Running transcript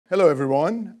Hello,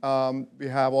 everyone. We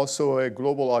have also a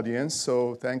global audience,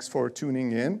 so thanks for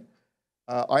tuning in.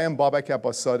 I am Babak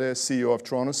Abbassadeh, CEO of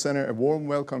Toronto Centre. A warm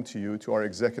welcome to you to our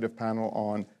executive panel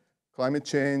on climate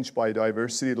change,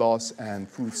 biodiversity loss, and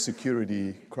food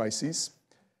security crises.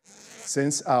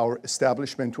 Since our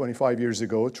establishment 25 years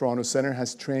ago, Toronto Centre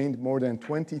has trained more than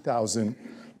 20,000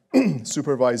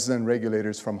 supervisors and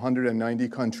regulators from 190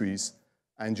 countries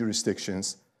and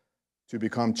jurisdictions to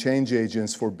become change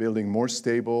agents for building more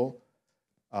stable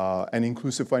and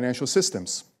inclusive financial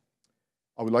systems.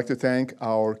 I would like to thank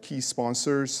our key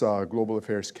sponsors, Global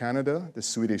Affairs Canada, the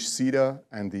Swedish SIDA,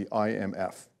 and the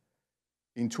IMF.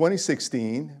 In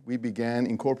 2016, we began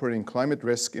incorporating climate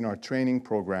risk in our training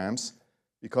programs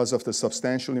because of the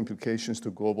substantial implications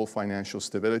to global financial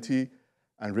stability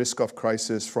and risk of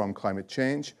crisis from climate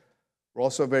change. We're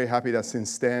also very happy that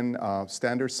since then,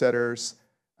 standard setters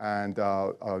and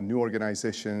new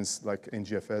organizations like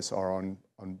NGFS are on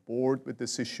board with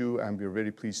this issue, and we're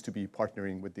very pleased to be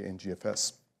partnering with the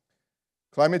NGFS.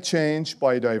 Climate change,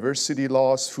 biodiversity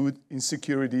loss, food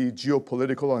insecurity,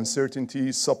 geopolitical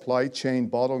uncertainties, supply chain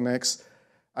bottlenecks,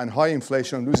 and high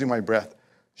inflation, I'm losing my breath,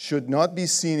 should not be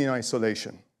seen in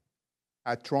isolation.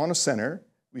 At Toronto Centre,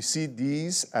 we see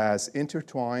these as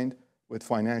intertwined with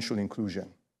financial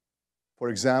inclusion. For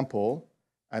example,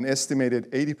 an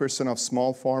estimated 80% of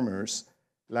small farmers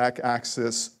lack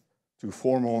access to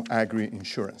formal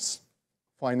agri-insurance.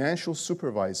 Financial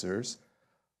supervisors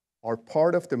are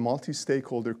part of the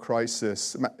multi-stakeholder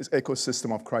crisis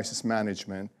ecosystem of crisis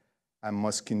management and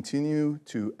must continue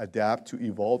to adapt to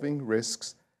evolving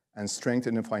risks and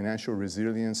strengthen the financial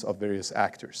resilience of various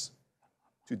actors.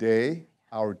 Today,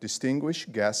 our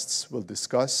distinguished guests will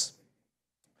discuss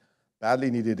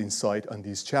badly needed insight on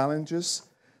these challenges.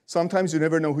 Sometimes you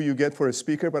never know who you get for a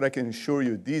speaker, but I can assure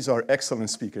you these are excellent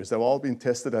speakers. They've all been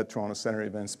tested at Toronto Centre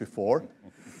events before.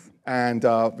 And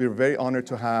we're very honored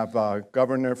to have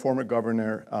former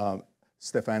Governor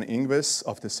Stefan Ingves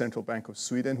of the Central Bank of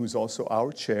Sweden, who's also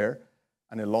our chair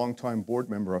and a longtime board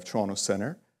member of Toronto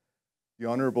Centre. The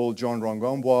Honourable John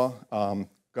Rwangomwa,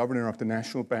 Governor of the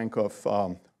National Bank of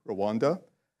Rwanda,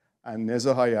 and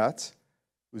Nezha Hayat,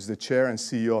 who's the chair and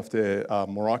CEO of the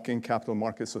Moroccan Capital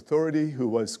Markets Authority, who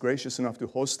was gracious enough to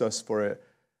host us for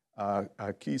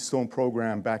a Keystone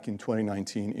program back in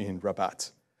 2019 in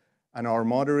Rabat. And our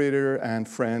moderator and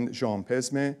friend, Jean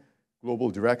Pesme, Global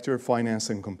Director, Finance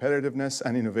and Competitiveness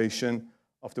and Innovation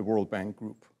of the World Bank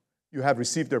Group. You have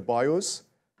received their bios,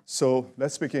 so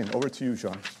let's begin. Over to you,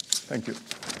 Jean. Thank you.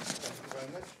 Thank you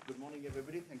very much. Good morning,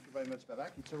 everybody. Thank you very much,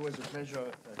 Babak. It's always a pleasure to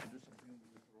do something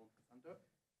with the Toronto Centre.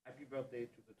 Happy birthday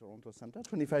to the Toronto Centre.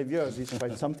 25 years is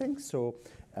quite something, so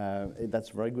that's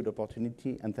a very good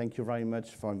opportunity. And thank you very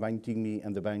much for inviting me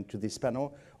and the bank to this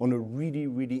panel on a really,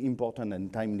 really important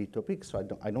and timely topic. So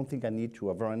I don't think I need to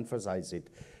overemphasize it,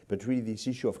 but really this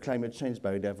issue of climate change,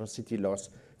 biodiversity loss,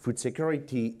 food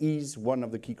security is one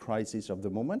of the key crises of the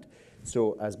moment.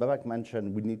 So as Babak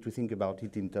mentioned, we need to think about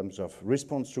it in terms of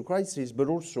response to crisis, but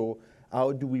also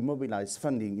how do we mobilize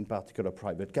funding, in particular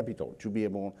private capital, to be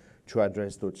able to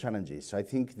address those challenges. So I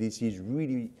think this is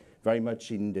really very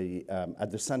much in the, at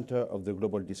the center of the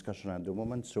global discussion at the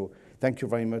moment. So thank you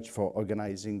very much for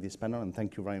organizing this panel, and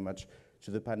thank you very much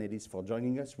to the panelists for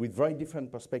joining us with very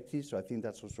different perspectives. So I think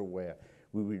that's also where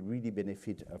we will really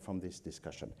benefit from this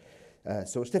discussion.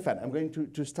 So Stefan, I'm going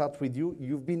to start with you.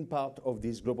 You've been part of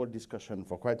this global discussion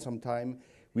for quite some time.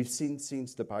 We've seen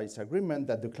since the Paris Agreement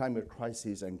that the climate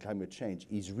crisis and climate change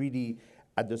is really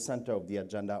at the center of the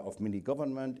agenda of many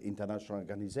government, international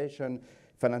organizations,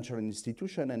 financial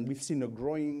institutions, and we've seen a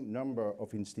growing number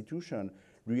of institutions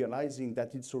realizing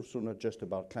that it's also not just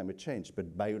about climate change,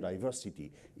 but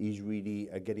biodiversity is really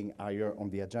getting higher on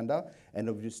the agenda, and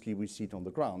obviously we see it on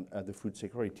the ground, the food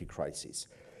security crisis.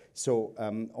 So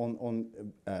on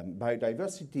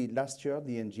biodiversity, last year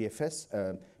the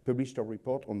NGFS published a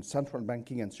report on central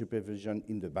banking and supervision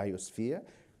in the biosphere,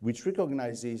 which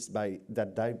recognizes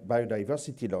that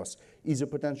biodiversity loss is a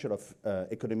potential of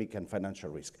economic and financial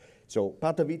risk. So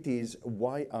part of it is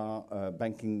why are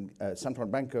central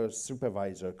bankers,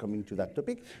 supervisors coming to that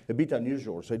topic? A bit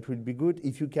unusual. So it would be good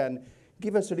if you can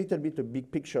give us a little bit of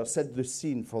big picture, set the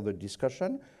scene for the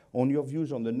discussion on your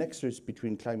views on the nexus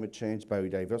between climate change,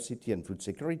 biodiversity, and food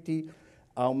security.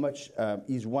 How much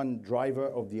is one driver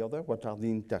of the other? What are the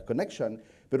interconnections?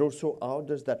 But also, how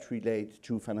does that relate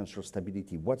to financial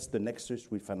stability? What's the nexus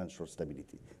with financial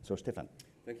stability? So, Stefan.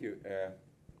 Thank you.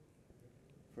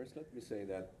 First, let me say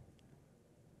that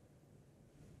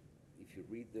if you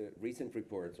read the recent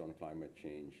reports on climate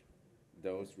change,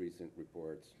 those recent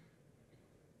reports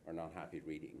are not happy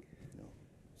reading. No.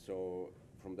 So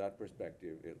from that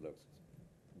perspective, it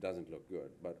doesn't look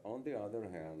good. But on the other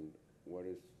hand,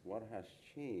 what has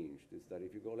changed is that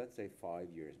if you go, let's say, 5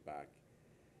 years back,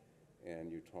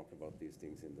 and you talk about these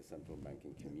things in the central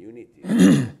banking community,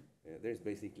 there's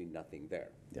basically nothing there.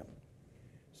 Yeah.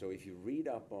 So if you read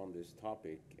up on this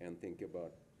topic and think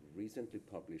about recently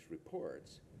published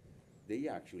reports, they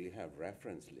actually have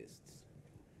reference lists.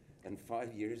 And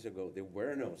 5 years ago, there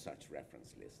were no such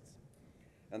reference lists.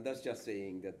 And that's just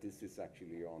saying that this is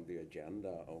actually on the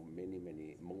agenda of many,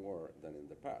 many more than in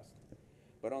the past.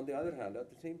 But on the other hand, at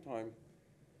the same time,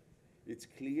 it's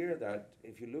clear that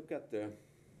if you look at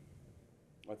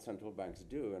what central banks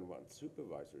do and what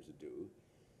supervisors do,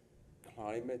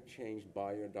 climate change,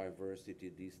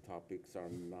 biodiversity, these topics are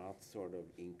not sort of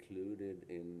included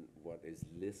in what is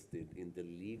listed in the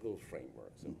legal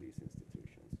frameworks of these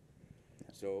institutions.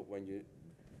 So when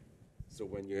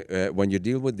you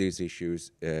deal with these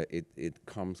issues, it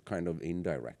comes kind of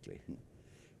indirectly.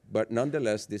 But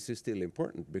nonetheless, this is still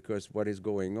important because what is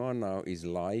going on now is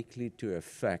likely to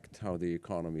affect how the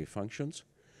economy functions.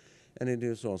 And it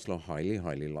is also highly,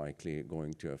 highly likely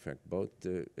going to affect both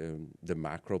the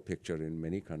macro picture in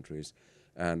many countries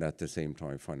and at the same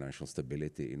time financial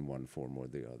stability in one form or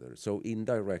the other. So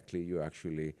indirectly, you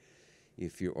actually,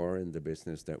 if you are in the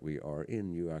business that we are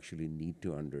in, you actually need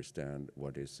to understand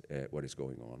what is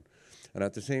going on. And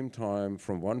at the same time,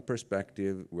 from one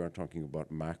perspective, we are talking about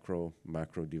macro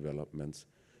developments.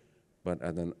 But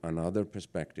at another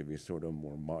perspective is sort of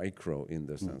more micro in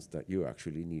the sense that you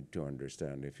actually need to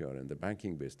understand, if you're in the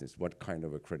banking business, what kind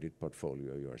of a credit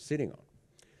portfolio you are sitting on.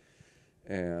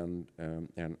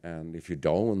 And if you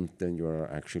don't, then you're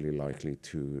actually likely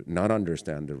to not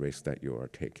understand the risk that you are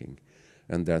taking.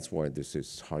 And that's why this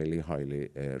is highly, highly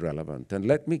relevant. And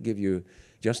let me give you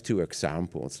just 2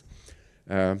 examples.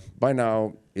 By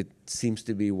now, it seems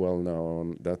to be well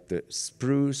known that the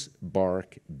spruce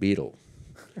bark beetle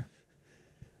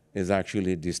is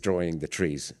actually destroying the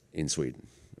trees in Sweden.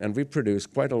 And we produce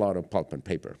quite a lot of pulp and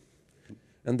paper.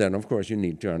 And then, of course, you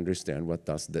need to understand what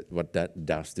that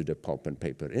does to the pulp and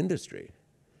paper industry.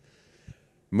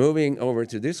 Moving over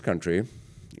to this country,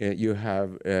 you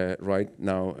have right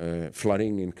now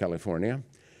flooding in California.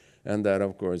 And that,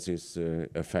 of course, is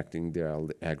affecting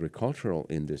the agricultural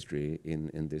industry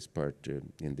in this part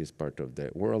of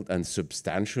the world, and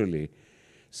substantially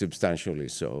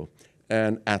so.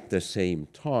 And at the same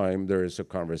time, there is a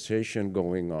conversation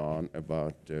going on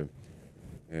about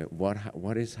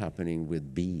what is happening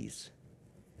with bees,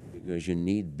 because you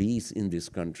need bees in this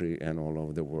country and all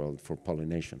over the world for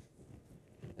pollination.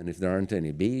 And if there aren't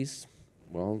any bees,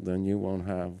 well, then you won't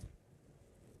have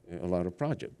a lot of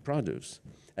produce.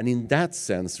 And in that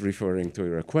sense, referring to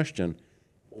your question,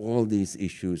 all these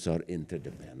issues are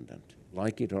interdependent.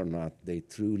 Like it or not, they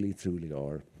truly, truly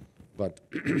are. But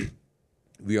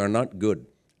we are not good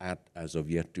at, as of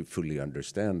yet, to fully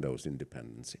understand those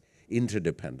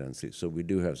interdependencies. So we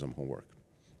do have some homework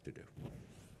to do.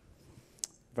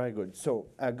 Very good. So,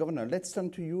 Governor, let's turn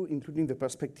to you, including the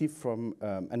perspective from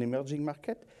an emerging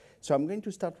market. So I'm going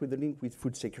to start with the link with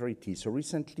food security. So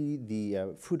recently,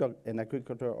 the Food and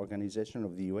Agriculture Organization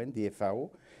of the UN, the FAO,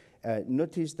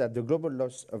 noticed that the global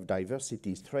loss of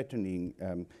diversity is threatening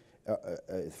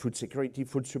food security,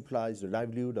 food supplies, the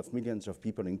livelihood of millions of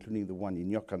people, including the one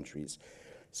in your countries.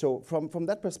 So from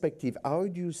that perspective, how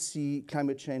do you see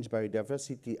climate change,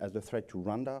 biodiversity as a threat to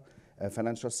Rwanda,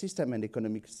 financial system and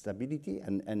economic stability,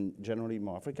 and generally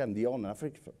more Africa? And the Horn of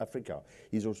Africa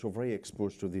is also very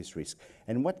exposed to this risk.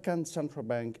 And what can central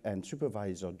bank and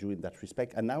supervisor do in that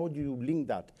respect? And how do you link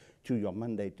that to your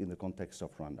mandate in the context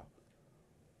of Rwanda?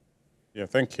 Yeah,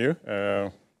 thank you.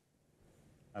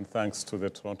 And thanks to the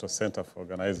Toronto Centre for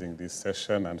organizing this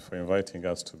session and for inviting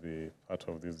us to be part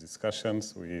of these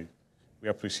discussions. We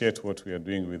appreciate what we are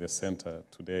doing with the Centre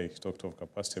today. You talked of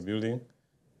capacity building.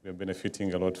 We are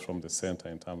benefiting a lot from the Centre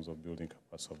in terms of building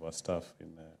capacity of our staff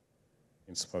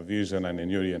in supervision and in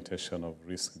the orientation of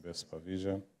risk-based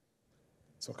supervision.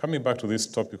 So coming back to this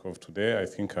topic of today, I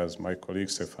think as my colleague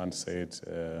Stefan said,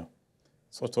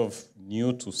 sort of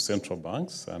new to central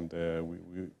banks, and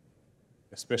we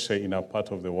especially in our part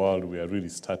of the world, we are really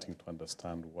starting to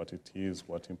understand what it is,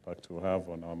 what impact it will have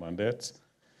on our mandates,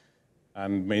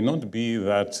 and may not be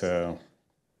that,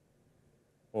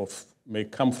 may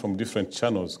come from different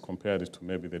channels compared to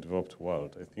maybe the developed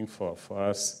world. I think for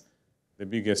us, the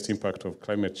biggest impact of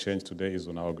climate change today is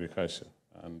on our agriculture,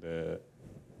 and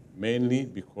mainly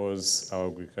because our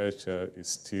agriculture is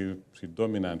still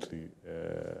predominantly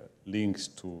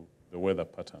linked to the weather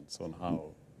patterns on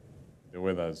how the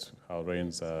weathers, how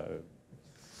rains are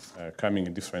coming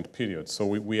in different periods. So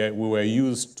we were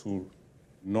used to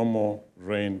normal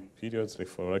rain periods, like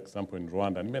for example in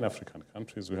Rwanda and many African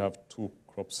countries, we have 2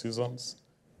 crop seasons,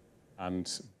 and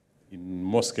in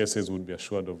most cases would be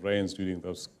assured of rains during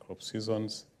those crop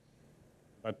seasons.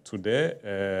 But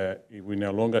today, we're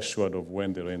no longer assured of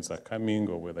when the rains are coming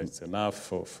or whether it's enough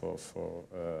for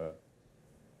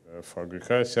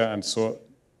agriculture. And so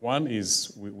one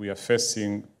is we are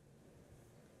facing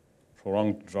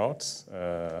prolonged droughts,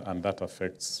 and that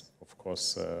affects, of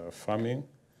course, farming.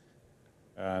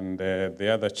 And the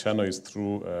other channel is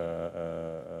through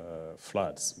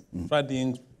floods.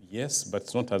 Flooding, yes, but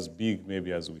it's not as big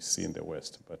maybe as we see in the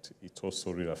West, but it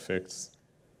also really affects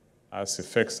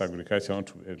agriculture not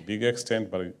to a big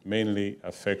extent, but it mainly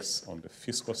affects on the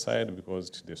fiscal side because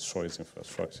it destroys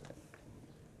infrastructure.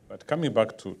 But coming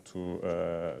back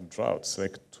to droughts,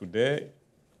 like today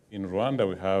in Rwanda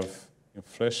we have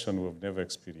inflation we've never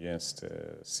experienced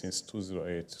since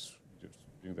 2008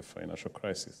 during the financial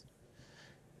crisis.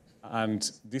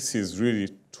 And this is really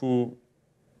 2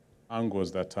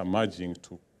 angles that are merging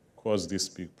to cause this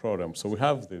big problem. So we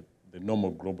have the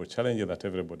normal global challenge that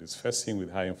everybody is facing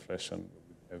with high inflation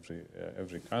with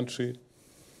every country.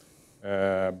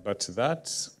 But that,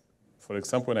 for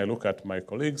example, when I look at my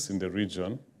colleagues in the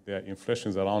region, their inflation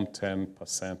is around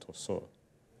 10% or so.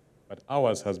 But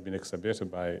ours has been exacerbated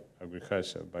by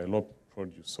agriculture, by low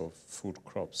produce of food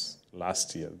crops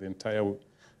last year.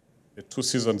 The 2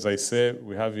 seasons I say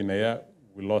we have in a year,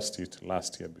 we lost it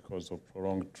last year because of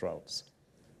prolonged droughts.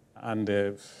 And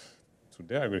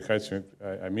today, agriculture,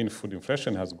 food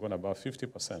inflation has gone above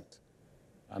 50%.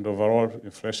 And overall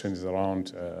inflation is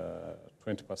around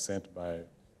 20%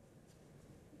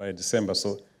 by December.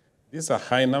 So these are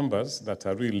high numbers that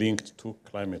are really linked to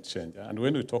climate change. And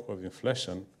when we talk of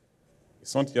inflation,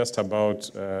 it's not just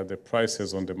about the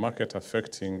prices on the market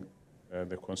affecting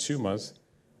the consumers,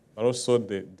 but also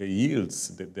the yields,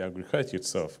 the agriculture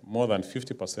itself. More than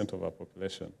 50% of our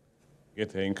population get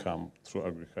their income through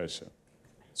agriculture.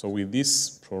 So with this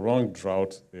prolonged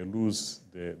drought, they lose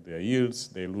their yields,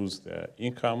 they lose their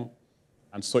income,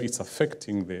 and so it's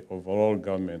affecting the overall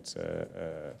government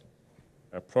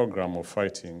program of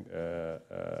fighting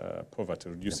poverty,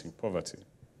 reducing poverty.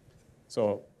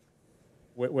 So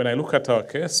when I look at our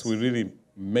case, we're really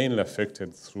mainly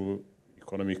affected through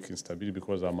economic instability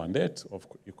because our mandate of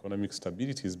economic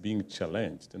stability is being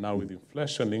challenged. Now with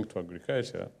inflation linked to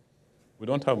agriculture, we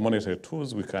don't have monetary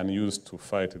tools we can use to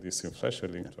fight this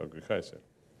inflation linked to agriculture.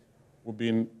 We've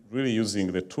been really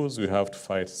using the tools we have to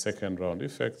fight second-round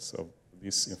effects of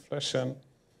this inflation,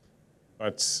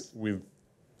 but with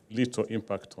little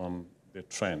impact on the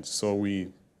trend. So we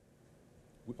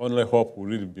only hope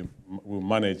we'll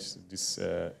manage this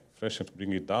inflation to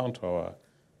bring it down to our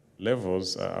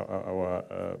levels,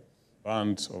 our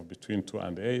band of between 2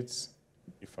 and 8,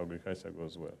 if agriculture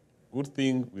goes well. Good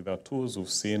thing with our tools, we've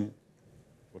seen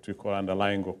what we call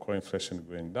underlying or core inflation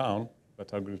going down,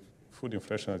 but food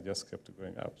inflation has just kept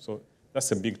going up. So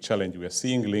that's a big challenge we are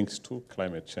seeing linked to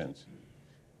climate change.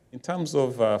 In terms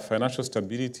of financial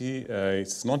stability,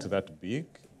 it's not that big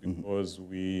because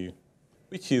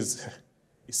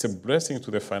it's a blessing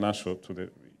to the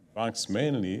banks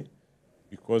mainly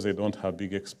because they don't have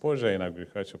big exposure in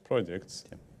agriculture projects.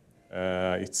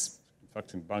 It's, in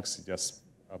fact, in banks, just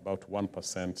about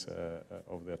 1%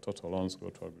 of their total loans go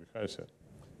to agriculture.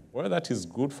 Well, that is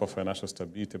good for financial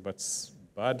stability, but it's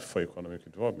bad for economic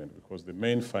development because the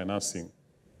main financing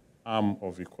arm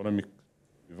of economic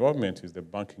development is the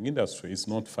banking industry. It's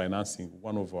not financing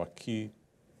one of our key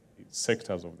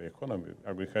sectors of the economy.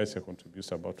 Agriculture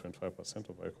contributes about 25%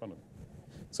 of our economy.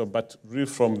 So, but really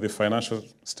from the financial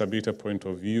stability point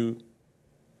of view,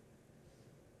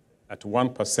 at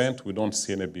 1%, we don't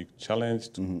see any big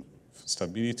challenge to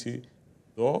stability,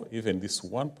 though even this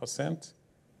 1%,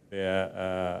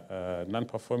 their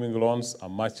non-performing loans are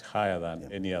much higher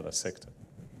than any other sector.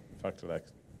 In fact, like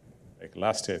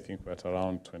last year, I think we're at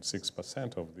around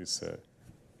 26% of this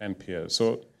NPL.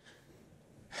 So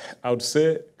I would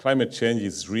say climate change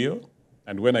is real.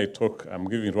 And when I talk, I'm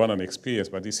giving Rwandan experience,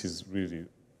 but this is really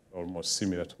almost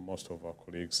similar to most of our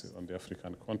colleagues on the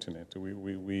African continent.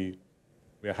 We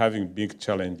are having big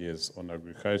challenges on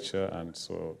agriculture, and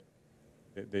so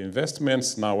the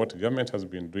investments now, what the government has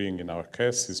been doing in our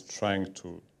case is trying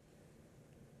to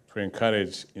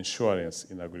encourage insurance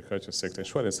in the agriculture sector.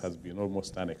 Insurance has been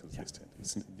almost non-existent.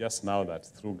 It's just now that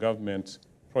through government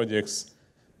projects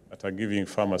that are giving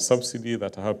farmers subsidy,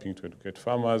 that are helping to educate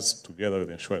farmers together with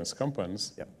insurance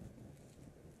companies,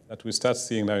 that we start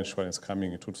seeing now insurance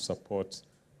coming into to support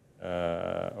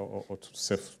or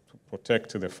to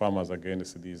protect the farmers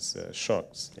against these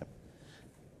shocks.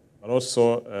 But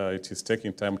also, it is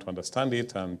taking time to understand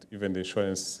it, and even the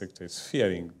insurance sector is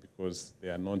fearing because they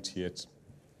are not yet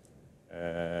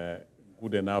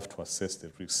good enough to assess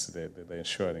the risks they're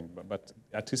insuring. But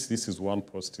at least this is one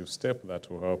positive step that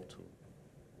will help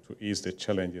to ease the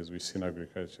challenges we see in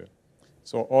agriculture.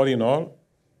 So all in all,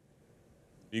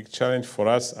 big challenge for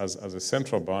us as a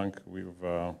central bank, we've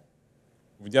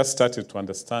just started to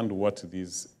understand what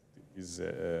these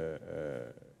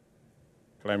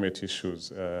climate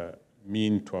issues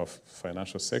mean to our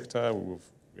financial sector.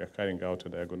 We are carrying out a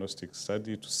diagnostic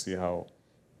study to see how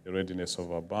the readiness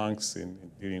of our banks in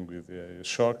dealing with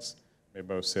shocks.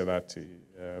 Maybe I'll say that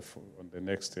on the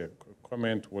next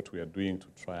comment, what we are doing to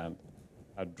try and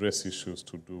address issues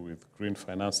to do with green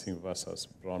financing versus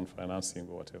brown financing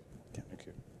or whatever. Okay. Thank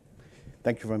you.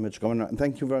 Thank you very much, Governor. And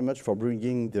thank you very much for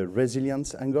bringing the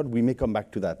resilience angle. We may come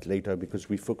back to that later because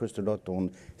we focused a lot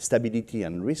on stability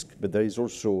and risk, but there is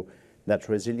also that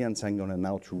resilience angle and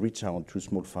how to reach out to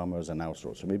small farmers and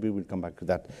households. So maybe we'll come back to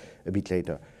that a bit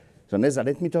later. So Nezha,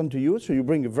 let me turn to you. So you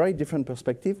bring a very different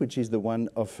perspective, which is the one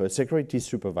of a securities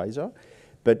supervisor.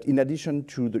 But in addition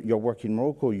to your work in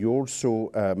Morocco, you're also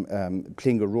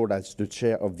playing a role as the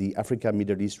chair of the Africa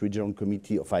Middle East Regional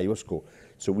Committee of IOSCO.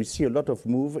 So we see a lot of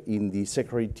move in the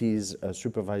securities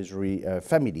supervisory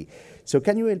family. So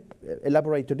can you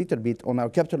elaborate a little bit on how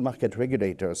capital market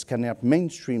regulators can help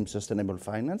mainstream sustainable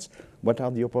finance? What are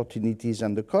the opportunities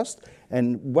and the cost?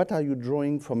 And what are you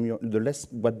drawing from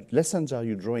what lessons are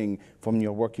you drawing from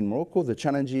your work in Morocco, the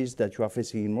challenges that you are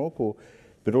facing in Morocco,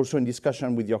 but also in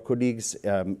discussion with your colleagues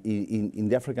in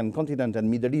the African continent and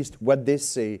Middle East, what they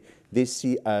say they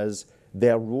see as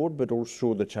their role, but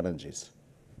also the challenges.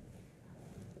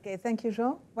 Okay, thank you,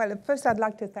 Jean. Well, first I'd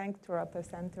like to thank Toronto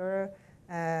Center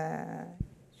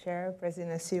Chair,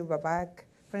 President Asiu Babak,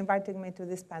 for inviting me to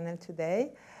this panel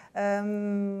today.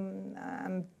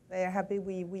 I'm very happy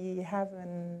we have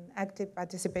an active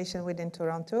participation within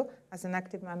Toronto as an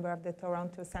active member of the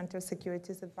Toronto Center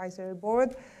Securities Advisory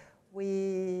Board.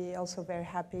 We also very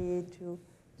happy to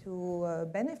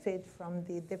benefit from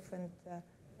the different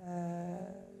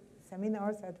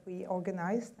seminars that we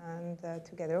organized, and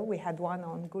together we had one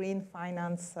on green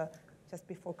finance just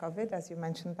before COVID, as you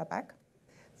mentioned, Babak.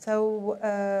 So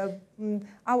in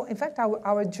fact,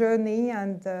 our journey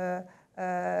and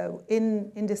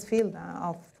in this field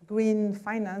of green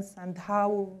finance and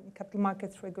how capital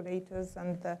markets regulators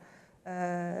and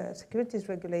securities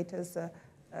regulators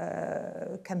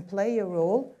can play a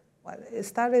role. Well, it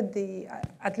started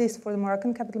at least for the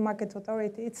Moroccan Capital Markets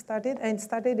Authority, it started a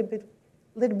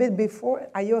little bit before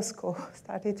IOSCO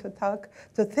started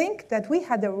to think that we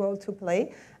had a role to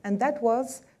play, and that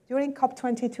was during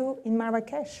COP22 in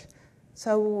Marrakesh.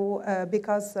 So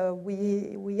because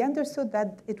we understood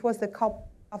that it was the COP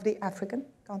of the African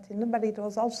continent, but it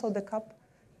was also the COP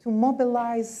to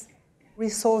mobilize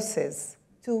resources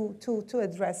to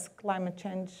address climate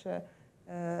change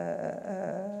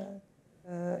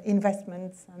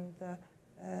investments and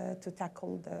to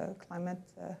tackle the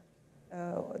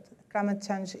climate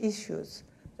change issues.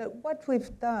 So what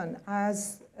we've done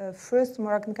as first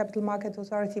Moroccan Capital Market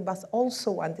Authority, but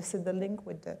also, and this is the link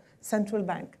with the central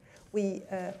bank, we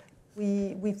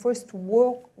first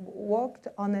worked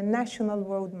on a national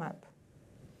roadmap.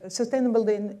 Sustainable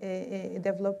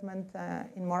development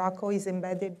in Morocco is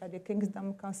embedded by the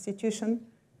Kingdom Constitution.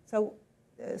 So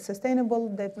sustainable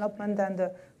development and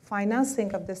the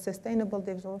financing of the sustainable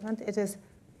development, it is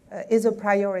a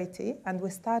priority, and we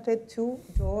started to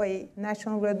draw a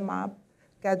national roadmap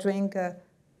gathering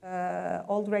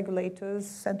all regulators,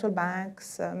 central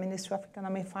banks, Ministry of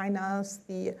Economic Finance,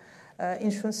 the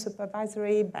insurance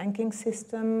supervisory, banking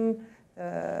system,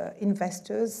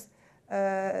 investors,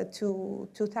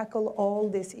 to tackle all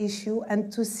this issue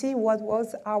and to see what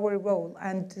was our role.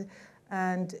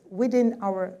 And within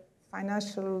our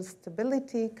Financial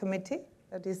Stability Committee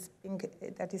that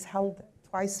is held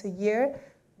twice a year,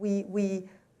 we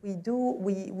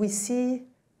see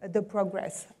the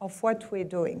progress of what we're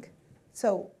doing.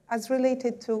 So as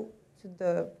related to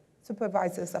the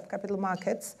supervisors of capital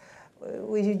markets,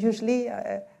 we usually,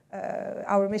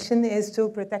 our mission is to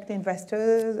protect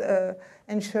investors,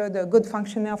 ensure the good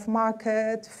functioning of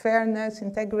market, fairness,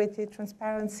 integrity,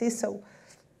 transparency. So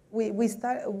we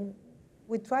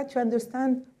try to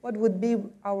understand what would be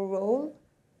our role,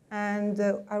 and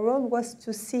our role was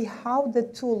to see how the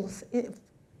tools,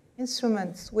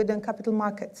 instruments within capital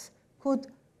markets could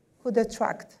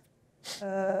attract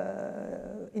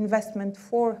investment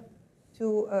for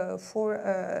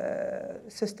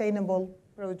sustainable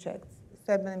projects,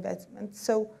 sustainable investment.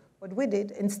 So what we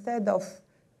did, instead of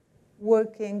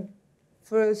working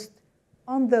first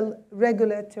on the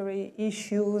regulatory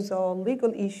issues or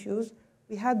legal issues,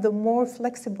 we had the more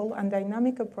flexible and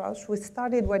dynamic approach. We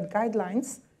started with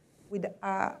guidelines. With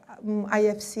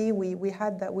IFC, we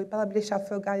published our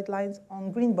first guidelines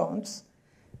on green bonds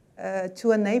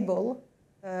to enable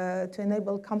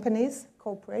companies,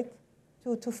 corporate,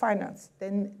 to finance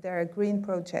then their green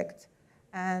project.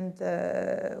 And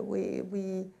we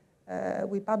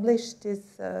published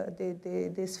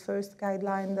this first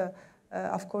guideline,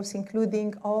 of course,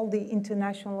 including all the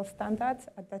international standards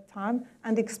at that time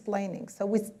and explaining. So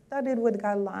we started with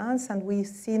guidelines, and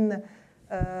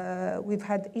we've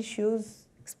had issues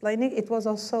explaining. It was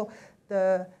also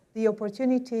the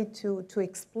opportunity to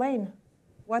explain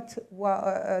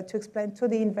to explain to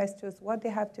the investors what they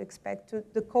have to expect, to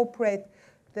the corporate,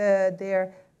 the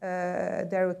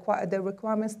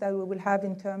requirements that we will have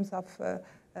in terms of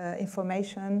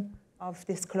information, of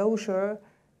disclosure,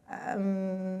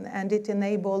 and it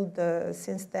enabled,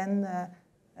 since then,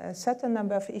 a certain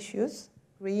number of issues,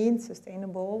 green,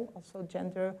 sustainable, also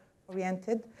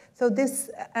gender-oriented. So this,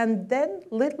 and then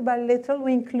little by little,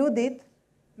 we included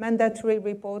mandatory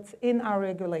reports in our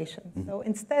regulation. Mm-hmm. So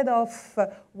instead of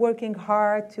working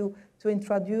hard to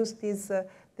introduce this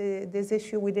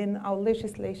issue within our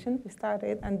legislation, we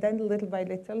started, and then little by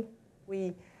little,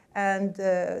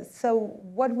 so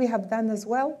what we have done as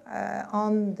well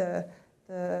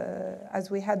as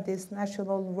we had this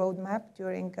national roadmap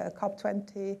during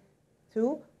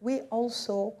COP22, we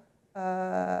also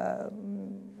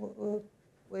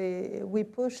we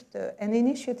pushed an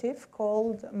initiative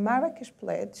called Marrakesh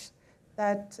Pledge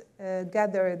that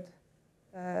gathered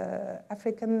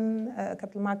African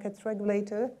capital markets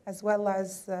regulator as well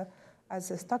as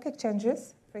stock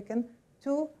exchanges, African,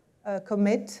 to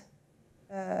commit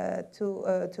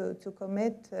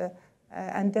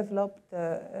and develop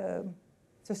the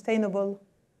sustainable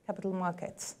capital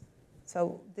markets.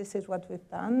 So this is what we've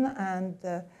done, and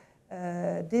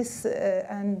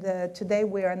today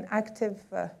we are an active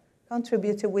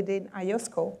contributor within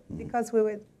IOSCO because we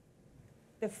were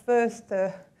the first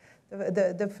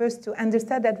to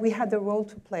understand that we had a role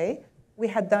to play. We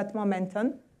had that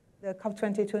momentum, the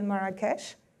COP22 in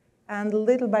Marrakesh, and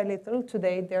little by little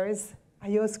today there is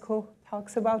IOSCO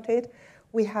talks about it.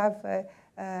 We have a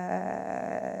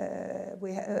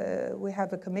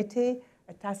committee,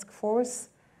 a task force,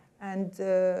 and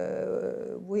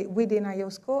within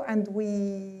IOSCO, and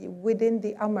within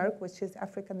the AMMC, which is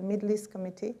African Middle East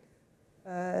Committee,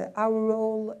 our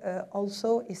role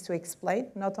also is to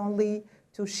explain, not only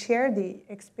to share the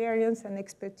experience and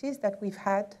expertise that we've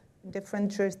had in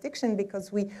different jurisdictions,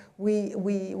 because we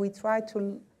try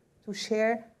to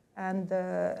share and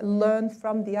learn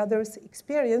from the others'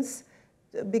 experience,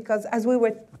 because as we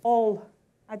were all,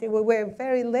 I think we were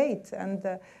very late, and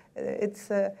it's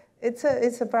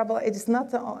a problem. It's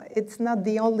not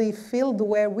the only field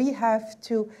where we have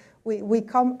to we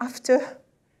come after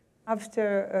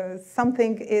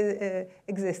something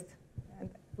exists. And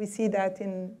we see that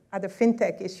in other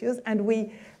fintech issues, and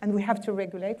we have to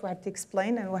regulate, we have to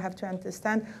explain, and we have to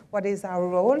understand what is our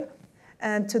role.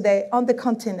 And today on the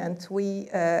continent, we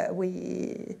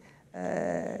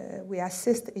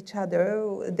assist each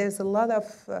other. There's a lot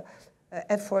of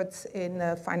efforts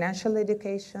in financial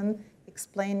education,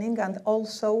 explaining, and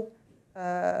also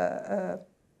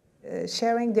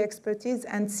sharing the expertise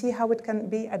and see how it can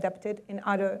be adapted in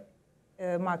other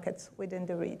markets within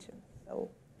the region.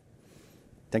 So.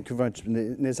 Thank you very much.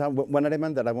 Nezha, one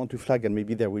element that I want to flag, and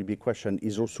maybe there will be a question,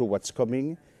 is also what's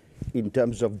coming in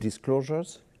terms of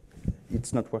disclosures.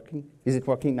 It's not working? Is it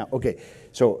working now? Okay.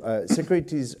 So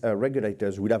securities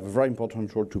regulators will have a very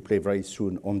important role to play very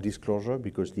soon on disclosure,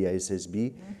 because the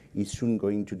ISSB is soon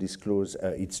going to disclose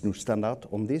its new standard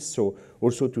on this. So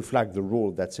also to flag the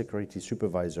role that security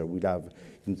supervisor will have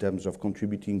in terms of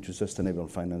contributing to sustainable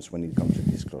finance when it comes to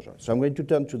disclosure. So I'm going to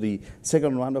turn to the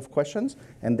second round of questions,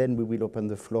 and then we will open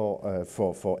the floor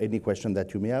for any question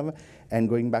that you may have. And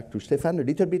going back to Stefan, a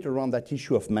little bit around that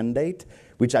issue of mandate,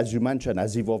 which, as you mentioned,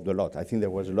 has evolved a lot. I think there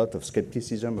was a lot of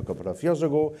skepticism a couple of years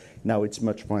ago. Now it's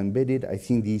much more embedded. I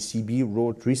think the ECB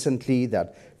wrote recently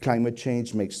that climate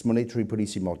change makes monetary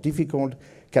policy more difficult,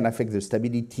 can affect the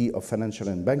stability of financial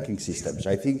and banking systems.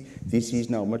 I think this is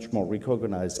now much more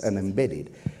recognized and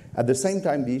embedded. At the same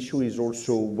time, the issue is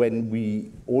also when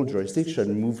all jurisdictions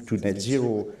move to net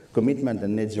zero commitment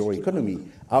and net zero economy,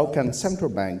 how can central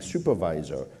bank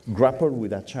supervisor grapple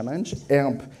with that challenge,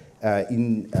 help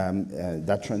in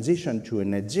that transition to a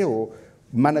net zero,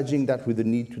 managing that with the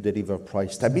need to deliver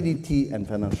price stability and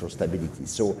financial stability.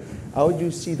 So how do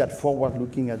you see that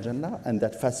forward-looking agenda and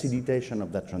that facilitation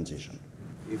of that transition?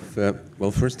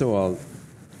 Well, first of all,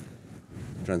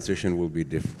 transition will be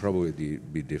probably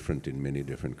be different in many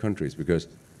different countries, because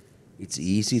it's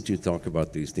easy to talk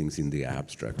about these things in the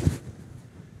abstract.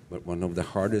 But one of the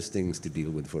hardest things to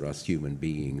deal with for us human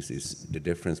beings is the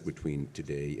difference between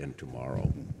today and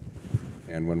tomorrow.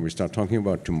 And when we start talking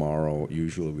about tomorrow,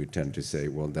 usually we tend to say,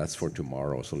 well, that's for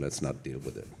tomorrow, so let's not deal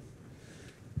with it.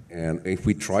 And if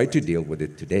we try to deal with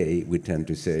it today, we tend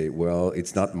to say, well,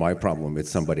 it's not my problem, it's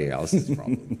somebody else's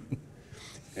problem.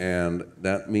 And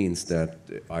that means that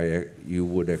you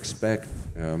would expect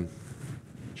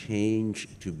change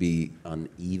to be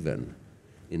uneven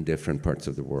in different parts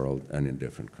of the world and in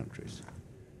different countries.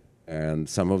 And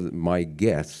my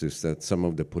guess is that some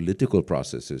of the political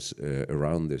processes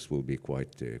around this will be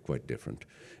quite different.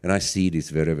 And I see this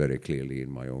very, very clearly in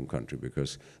my own country,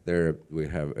 because there we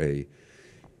have a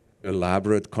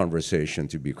elaborate conversation,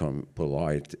 to become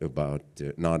polite, about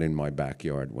not in my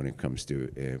backyard when it comes to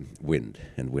wind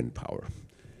and wind power.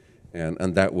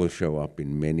 And that will show up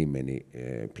in many, many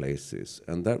places.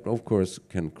 And that, of course,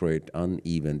 can create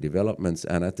uneven developments.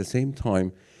 And at the same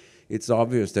time, it's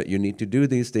obvious that you need to do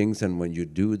these things, and when you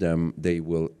do them, they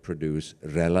will produce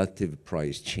relative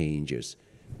price changes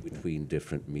between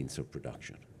different means of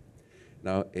production.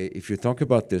 Now, if you talk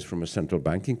about this from a central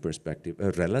banking perspective,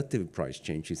 a relative price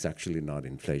change is actually not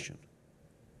inflation.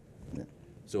 Yeah.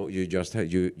 So you just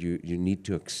have, you need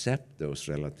to accept those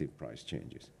relative price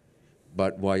changes.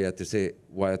 But why at the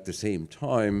same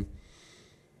time,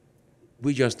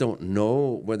 we just don't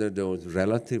know whether those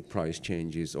relative price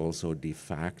changes also de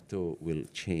facto will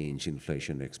change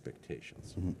inflation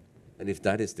expectations. Mm-hmm. And if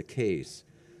that is the case,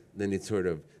 then it's sort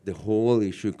of, the whole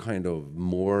issue kind of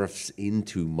morphs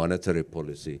into monetary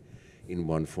policy in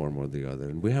one form or the other.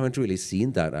 And we haven't really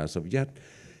seen that as of yet,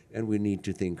 and we need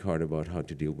to think hard about how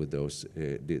to deal with those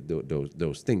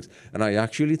things. And I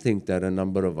actually think that a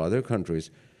number of other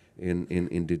countries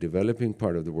in the developing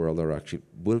part of the world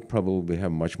will probably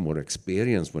have much more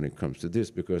experience when it comes to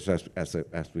this, because as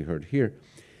we heard here,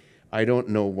 I don't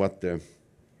know what the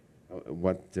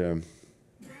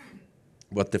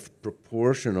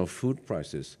proportion of food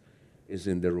prices is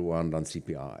in the Rwandan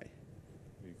CPI,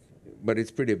 but it's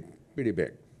pretty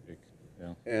big.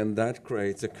 Yeah. And that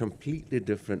creates a completely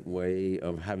different way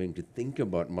of having to think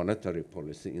about monetary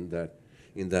policy in that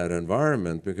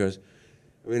environment, because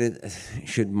I mean,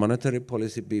 should monetary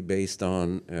policy be based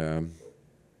on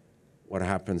what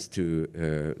happens to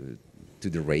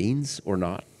the rains or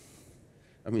not?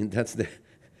 I mean, that's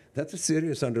a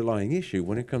serious underlying issue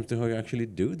when it comes to how you actually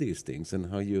do these things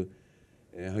and how you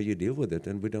deal with it.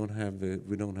 And we don't have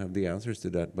the answers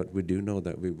to that, but we do know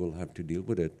that we will have to deal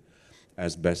with it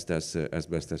as best as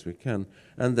we can.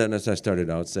 And then, as I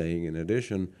started out saying, in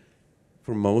addition,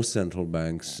 for most central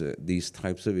banks, these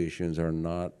types of issues are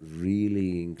not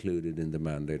really included in the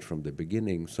mandate from the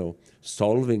beginning. So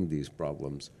solving these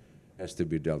problems has to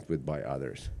be dealt with by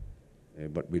others.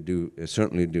 But we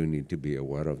certainly do need to be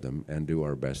aware of them and do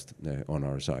our best on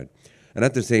our side. And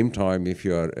at the same time, if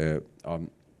you are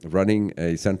running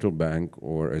a central bank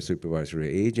or a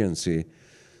supervisory agency,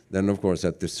 then of course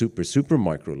at the super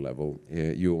micro level,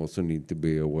 you also need to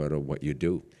be aware of what you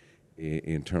do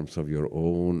in terms of your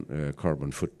own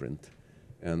carbon footprint.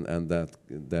 And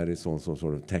that is also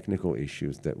sort of technical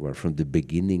issues that we're from the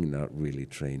beginning not really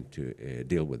trained to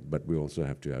deal with, but we also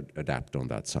have to adapt on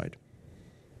that side.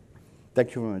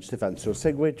 Thank you very much, Stefan. So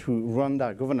segue to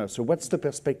Rwanda, Governor. So what's the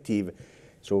perspective?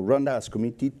 So Rwanda has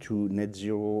committed to net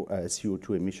zero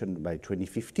CO2 emission by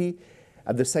 2050.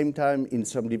 At the same time, in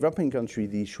some developing countries,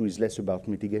 the issue is less about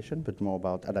mitigation, but more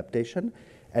about adaptation.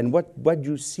 And what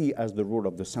do you see as the role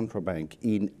of the central bank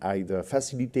in either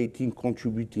facilitating,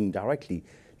 contributing directly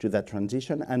to that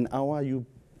transition, and how are you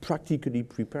practically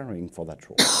preparing for that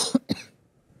role?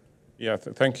 Yeah,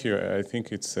 thank you. I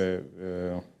think it's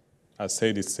as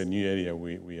said, it's a new area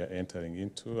we are entering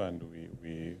into, and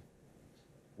we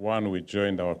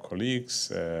joined our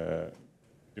colleagues,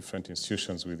 different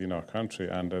institutions within our country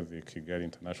under the Kigali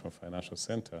International Financial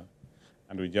Center,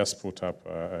 and we just put up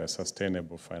a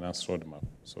sustainable finance roadmap.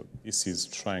 So this is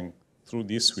through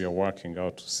this we are working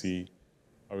out to see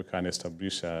how we can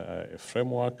establish a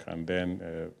framework, and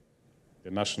then the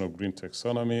national green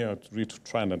taxonomy, to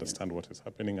try and understand what is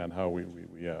happening and how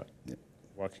we are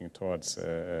working towards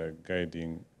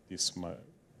guiding this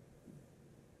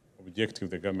objective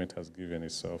the government has given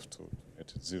itself to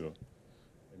net zero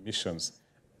emissions.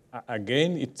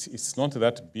 Again, it's not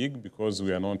that big because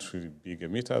we are not really big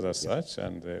emitters as such,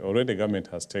 and already the government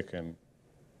has taken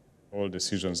all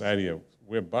decisions earlier.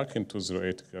 We're back in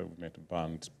 2008, government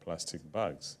banned plastic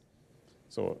bags.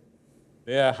 So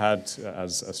they had,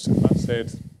 as Stefan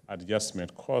said,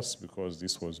 adjustment costs because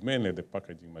this was mainly the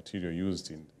packaging material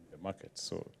used in the market.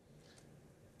 So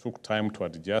it took time to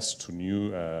adjust to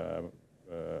new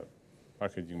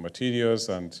packaging materials,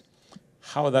 and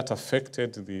how that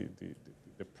affected the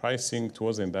pricing, it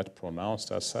wasn't that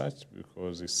pronounced as such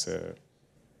because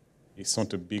it's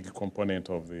not a big component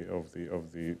of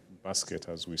the basket,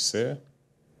 as we say,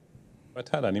 but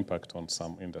had an impact on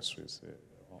some industries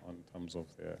in terms of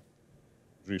their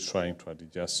really trying to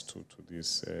adjust to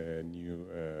this new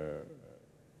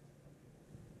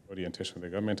orientation the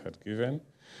government had given.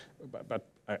 But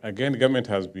again, the government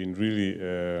has been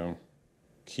really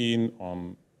keen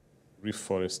on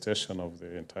reforestation of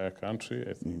the entire country.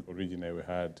 I think originally we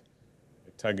had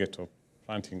a target of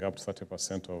planting up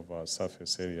 30% of our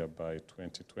surface area by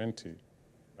 2020.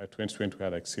 By 2020, we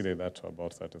had exceeded that to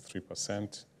about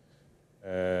 33%.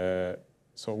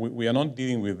 So we are not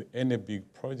dealing with any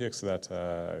big projects that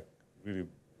are really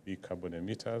big carbon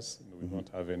emitters. We don't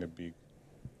have any big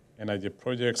energy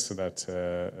projects that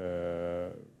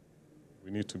we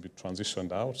need to be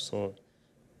transitioned out. So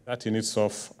that in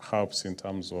itself helps in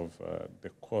terms of the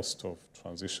cost of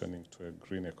transitioning to a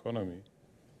green economy.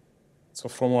 So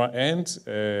from our end,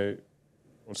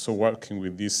 also working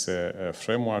with this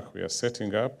framework we are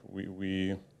setting up,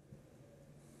 we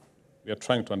are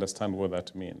trying to understand what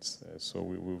that means. So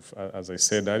we've, as I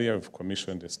said earlier, we've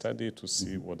commissioned a study to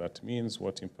see what that means,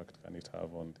 what impact can it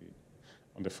have on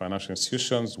the financial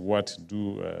institutions,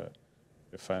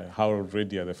 how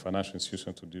ready are the financial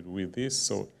institutions to deal with this.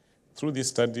 So through this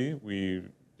study, we're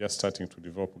just starting to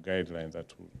develop guidelines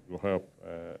that will help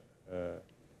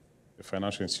the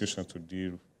financial institutions to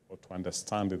deal or to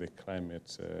understand the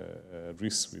climate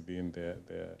risks within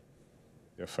their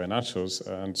financials.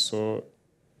 And so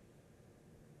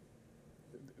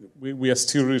we are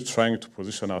still really trying to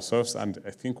position ourselves. And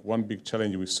I think one big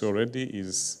challenge we see already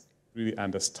is really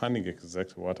understanding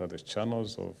exactly what are the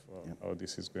channels of how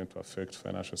this is going to affect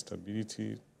financial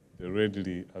stability,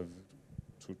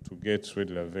 to get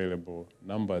readily available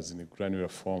numbers in a granular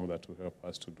form that will help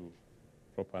us to do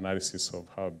proper analysis of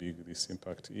how big this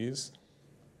impact is.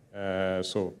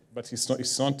 But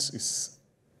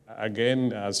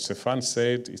again, as Stefan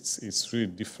said, it's really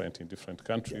different in different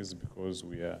countries because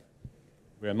we are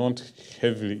not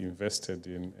heavily invested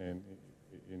in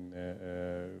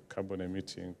carbon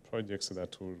emitting projects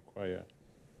that will require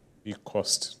big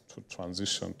cost to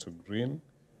transition to green.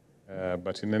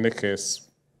 But in any case,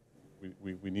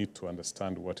 we need to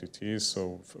understand what it is.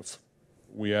 So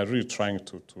we are really trying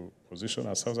to position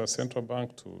ourselves as central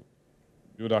bank to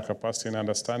build our capacity in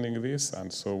understanding this.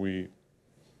 And so we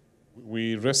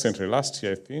recently, last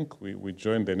year, I think, we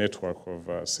joined the network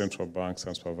of central banks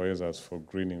and supervisors for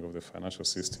greening of the financial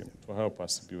system to help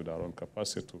us build our own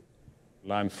capacity to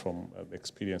learn from the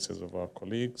experiences of our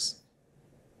colleagues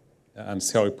and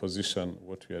see how we position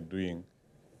what we are doing.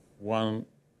 One,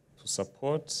 to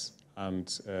support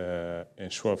and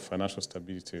ensure financial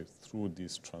stability through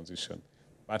this transition.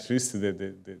 But at least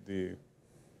the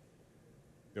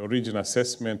original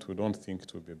assessment, we don't think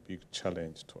it will be a big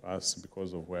challenge to us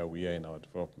because of where we are in our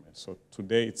development. So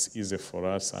today it's easy for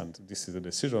us, and this is a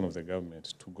decision of the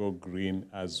government, to go green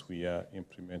as we are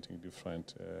implementing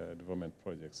different development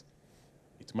projects.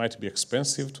 It might be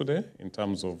expensive today in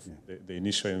terms of the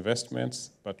initial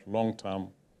investments, but long term,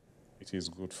 it is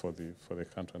good for the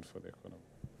country and for the economy.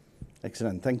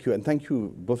 Excellent, thank you. And thank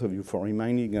you, both of you, for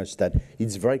reminding us that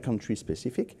it's very country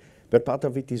specific, but part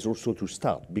of it is also to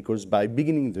start, because by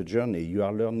beginning the journey, you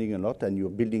are learning a lot and you're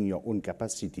building your own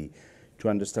capacity to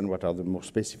understand what are the more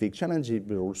specific challenges,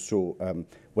 but also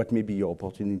what may be your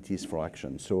opportunities for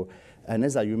action. So,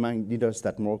 Nezha, you reminded us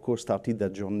that Morocco started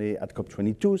that journey at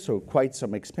COP22, so quite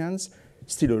some experience,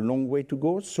 still a long way to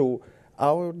go. So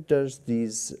how does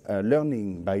this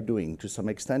learning by doing, to some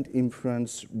extent,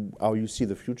 influence how you see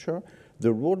the future,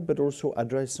 the road, but also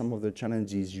address some of the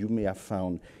challenges you may have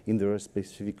found in the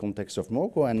specific context of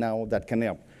Morocco, and now that can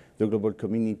help the global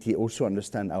community also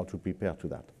understand how to prepare to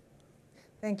that?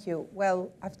 Thank you.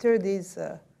 Well, after this,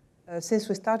 since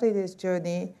we started this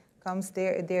journey, comes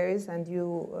there is, and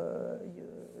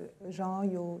Jean,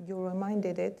 you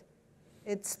reminded it,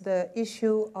 it's the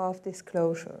issue of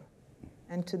disclosure.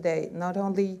 And today, not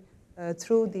only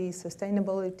through the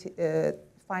Sustainability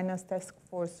Finance Task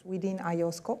Force within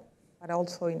IOSCO, but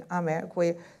also in AMMC,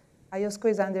 where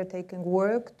IOSCO is undertaking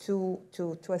work to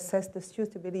assess the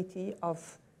suitability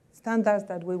of standards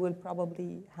that we will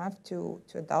probably have to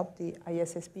adopt, the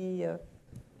ISSB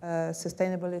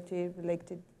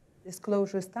sustainability-related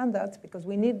disclosure standards, because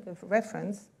we need the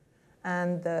reference,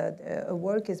 and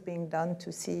work is being done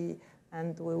to see,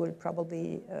 and we will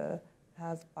probably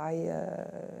have by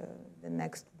the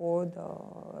next board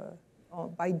or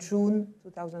by June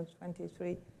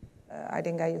 2023, I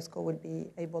think IOSCO will be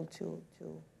able to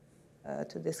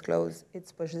disclose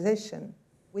its position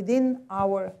within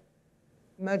our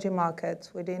emerging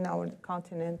markets, within our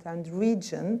continent and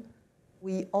region.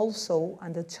 We also,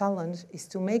 and the challenge is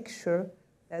to make sure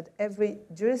that every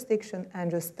jurisdiction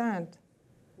understand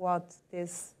what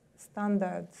these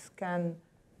standards can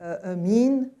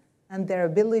mean and their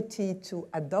ability to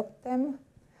adopt them.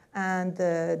 And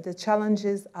the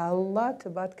challenges are a lot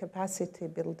about capacity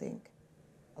building.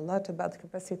 Not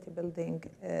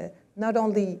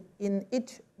only in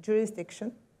each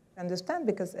jurisdiction, understand,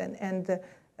 because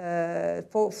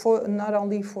for not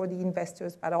only for the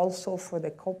investors but also for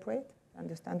the corporate,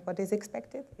 understand what is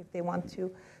expected if they want to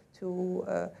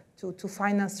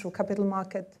finance through capital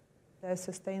market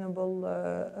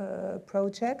sustainable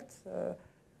projects,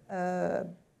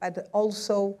 but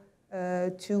also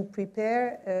to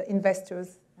prepare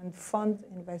investors and fund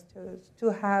investors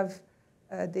to have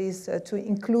these to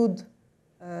include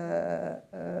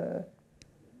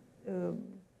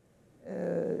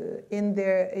in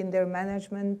their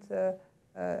management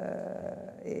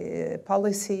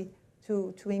policy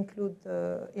to include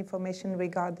information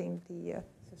regarding the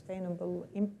sustainable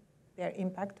their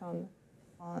impact on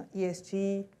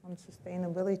ESG, on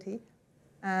sustainability.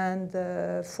 And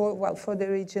for the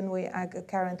region, we are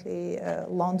currently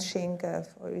launching for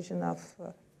the region of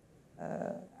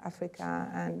Africa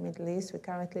and Middle East. We're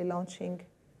currently launching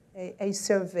a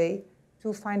survey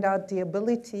to find out the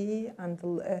ability and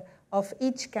of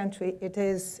each country.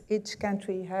 Each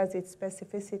country has its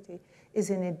specificity, is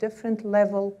in a different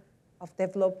level of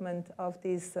development of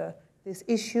this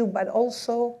issue, but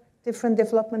also different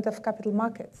development of capital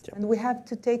markets. Yep. And we have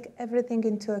to take everything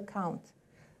into account.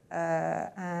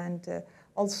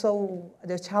 Also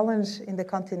the challenge in the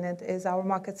continent is our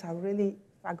markets are really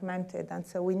fragmented, and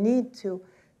so we need to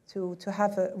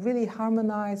have a really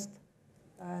harmonized,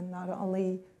 not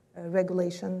only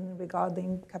regulation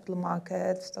regarding capital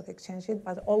markets, stock exchanges,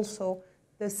 but also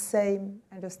the same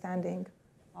understanding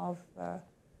of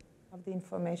the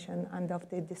information and of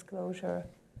the disclosure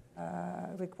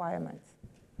requirements.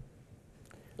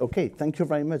 Okay, thank you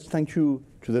very much. Thank you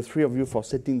to the three of you for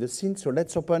setting the scene. So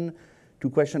let's open to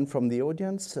questions from the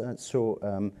audience.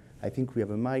 I think we have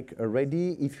a mic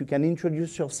ready. If you can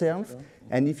introduce yourself,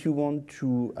 and if you want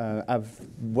to have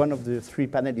one of the three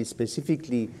panelists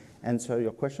specifically answer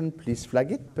your question, please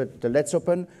flag it. But let's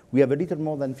open. We have a little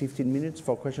more than 15 minutes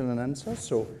for question and answer.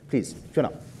 So please,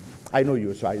 Fiona. I know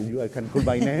you, so I can call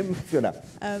by name. Fiona.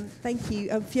 Thank you.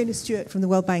 I'm Fiona Stewart from the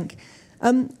World Bank.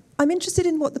 I'm interested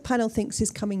in what the panel thinks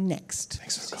is coming next.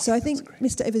 So I think,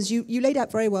 Mr. Ingves, you laid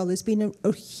out very well. There's been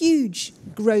a huge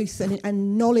growth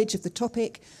and knowledge of the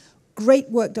topic,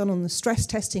 great work done on the stress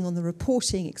testing, on the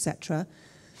reporting, etc.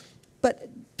 But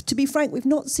to be frank, we've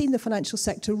not seen the financial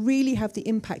sector really have the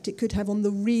impact it could have on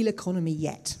the real economy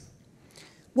yet.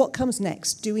 What comes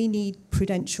next? Do we need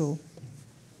prudential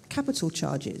capital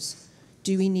charges?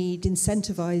 Do we need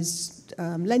incentivized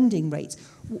lending rates?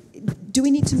 Do we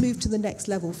need to move to the next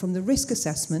level from the risk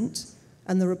assessment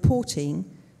and the reporting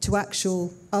to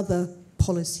actual other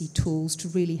policy tools to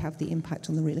really have the impact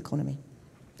on the real economy?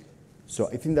 So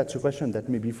I think that's a question that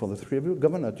may be for the three of you.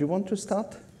 Governor, do you want to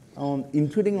start on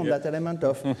including on that element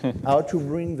of how to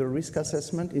bring the risk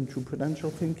assessment into prudential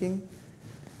thinking?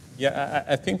 Yeah,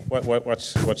 I think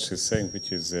what she's saying,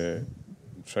 which is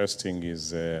interesting,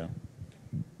 is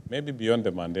maybe beyond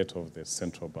the mandate of the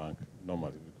central bank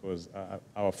normally, because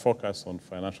our focus on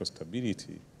financial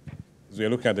stability is we are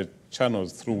looking at the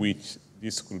channels through which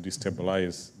this could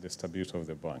destabilize the stability of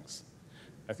the banks.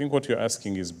 I think what you're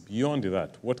asking is beyond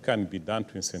that, what can be done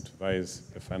to incentivize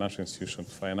the financial institution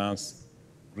to finance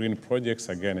green projects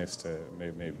against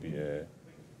maybe.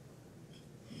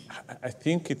 I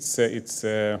think it's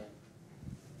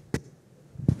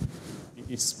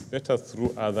better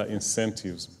through other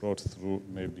incentives brought through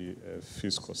maybe a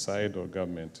fiscal side or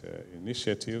government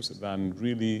initiatives than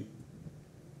really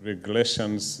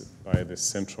regulations by the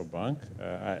central bank.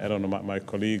 I don't know, my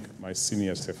colleague, my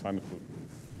senior Stefan could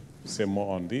say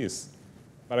more on this.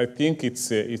 But I think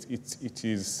it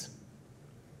is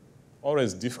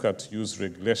always difficult to use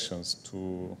regulations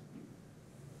to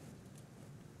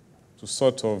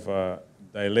sort of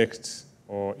direct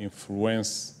or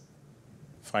influence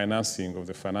financing of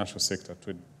the financial sector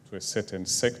to a certain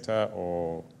sector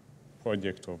or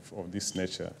project of this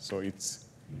nature. So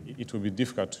it will be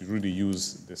difficult to really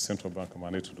use the central bank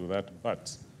money to do that.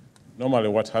 But normally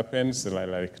what happens,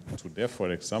 like today,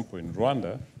 for example, in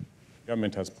Rwanda,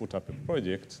 government has put up a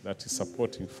project that is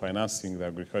supporting financing the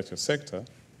agriculture sector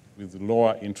with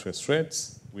lower interest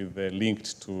rates, with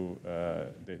linked to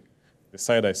the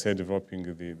side I said, developing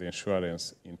the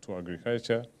insurance into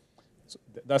agriculture. So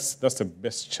that's the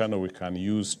best channel we can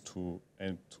use to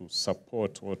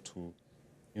support or to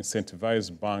incentivize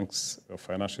banks or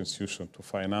financial institutions to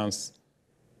finance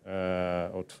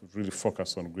or to really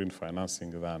focus on green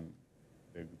financing than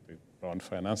the brown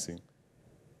financing.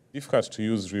 Difficult to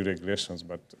use re-regulations,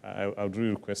 but I would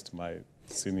really request my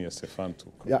senior Stefan to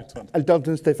comment on that. I'll turn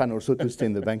to Stefan also to stay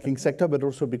in the banking sector, but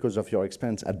also because of your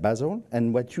experience at Basel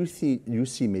and what you see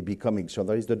may be coming. So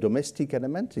there is the domestic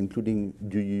element, including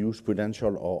do you use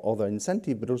prudential or other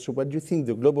incentive, but also what do you think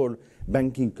the global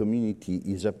banking community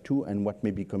is up to and what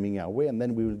may be coming our way? And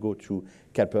then we will go to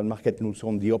capital market and also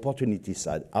on the opportunity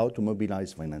side, how to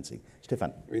mobilize financing.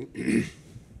 Stefan.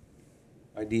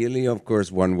 Ideally, of course,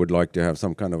 one would like to have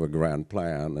some kind of a grand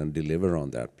plan and deliver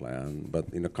on that plan, but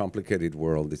in a complicated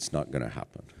world, it's not going to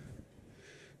happen.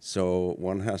 So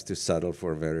one has to settle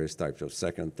for various types of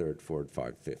second, third, fourth,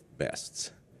 five, fifth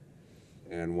bests.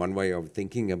 And one way of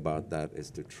thinking about that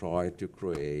is to try to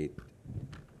create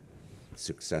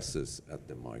successes at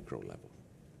the micro level,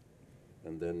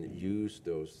 and then use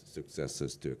those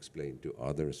successes to explain to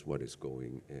others what is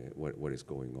going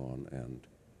on and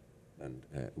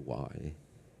why.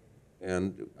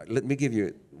 And let me give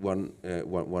you one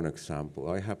example.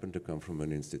 I happen to come from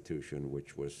an institution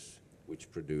which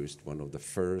produced one of the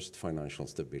first financial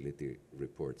stability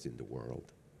reports in the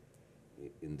world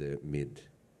in the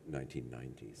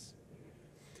mid-1990s.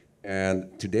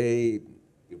 And today,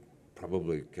 you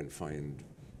probably can find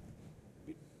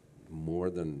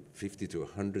more than 50 to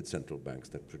 100 central banks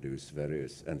that produce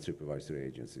various, and supervisory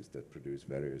agencies that produce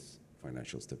various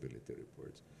financial stability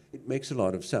reports. It makes a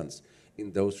lot of sense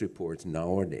in those reports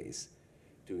nowadays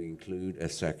to include a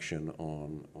section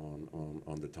on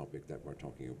the topic that we're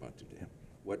talking about today.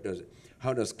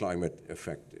 How does climate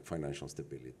affect financial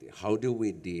stability? How do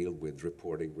we deal with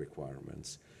reporting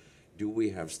requirements? Do we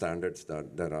have standards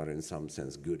that are in some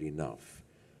sense good enough?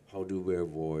 How do we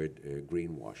avoid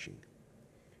greenwashing?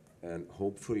 And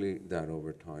hopefully that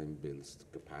over time builds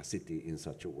capacity in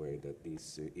such a way that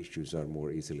these issues are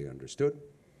more easily understood,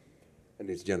 and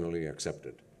it's generally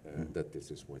accepted that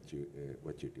this is what you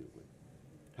deal with.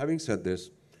 Having said this,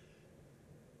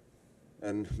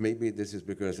 and maybe this is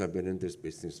because I've been in this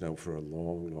business now for a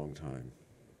long, long time.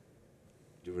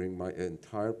 During my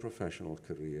entire professional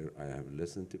career, I have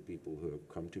listened to people who have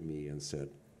come to me and said,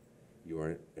 "You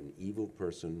are an evil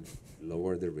person,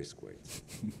 lower the risk weights."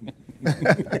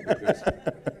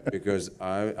 because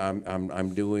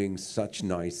I'm doing such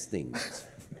nice things.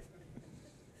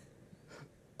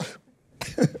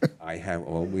 I have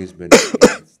always been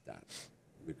against that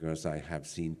because I have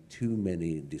seen too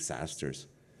many disasters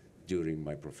during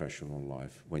my professional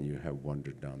life when you have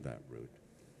wandered down that route.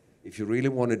 If you really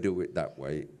want to do it that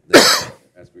way, then,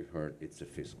 as we heard, it's a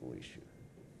fiscal issue.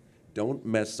 Don't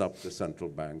mess up the central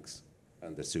banks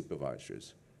and the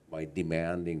supervisors by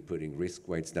demanding putting risk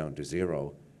weights down to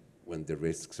zero when the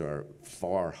risks are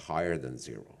far higher than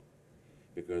zero,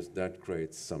 because that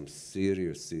creates some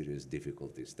serious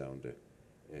difficulties down the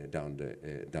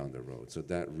road. So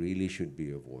that really should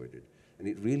be avoided. And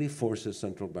it really forces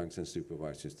central banks and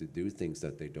supervisors to do things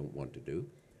that they don't want to do,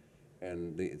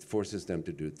 and it forces them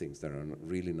to do things that are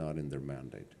really not in their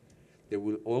mandate. There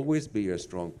will always be a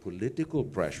strong political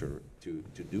pressure to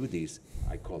do these,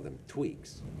 I call them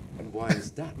tweaks. And why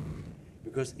is that?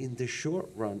 Because in the short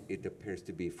run, it appears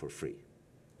to be for free.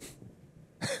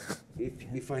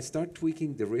 If I start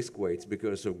tweaking the risk weights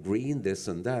because of green this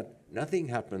and that, nothing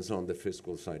happens on the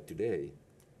fiscal side today.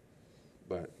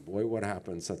 But boy, what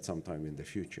happens at some time in the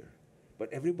future.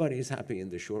 But everybody is happy in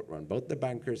the short run, both the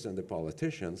bankers and the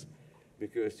politicians,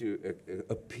 because you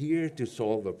appear to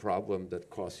solve a problem that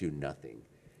costs you nothing.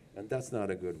 And that's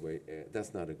not a good way.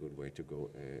 That's not a good way to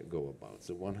go about.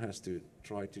 So one has to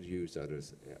try to use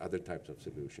other types of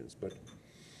solutions.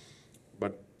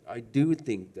 But I do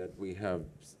think that we have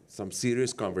some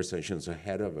serious conversations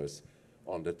ahead of us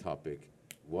on the topic.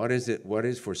 What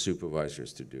is for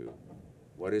supervisors to do?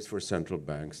 What is for central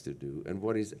banks to do? And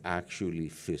what is actually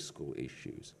fiscal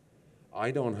issues? I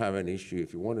don't have an issue.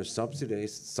 If you want to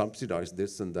subsidize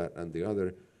this and that and the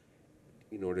other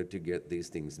in order to get these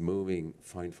things moving,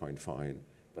 fine.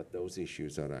 But those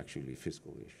issues are actually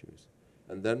fiscal issues.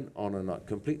 And then on a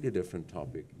completely different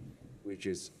topic, which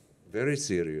is very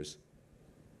serious,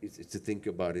 is to think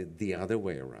about it the other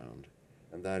way around.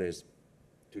 And that is,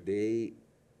 today,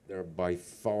 there are by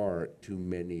far too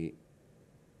many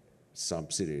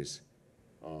subsidies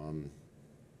on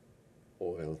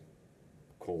oil,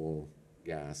 coal,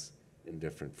 gas in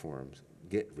different forms.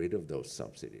 Get rid of those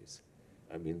subsidies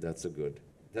I mean, that's a good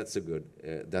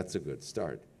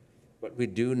start. But we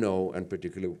do know, and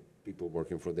particularly people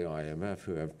working for the IMF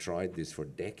who have tried this for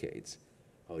decades,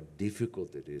 how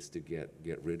difficult it is to get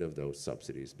rid of those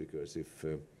subsidies, because if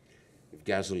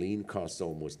gasoline costs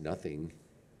almost nothing,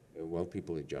 well,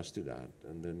 people adjust to that,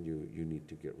 and then you need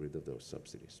to get rid of those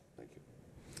subsidies. Thank you.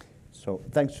 So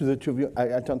thanks to the two of you.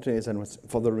 I turn to Nezha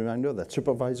for the reminder that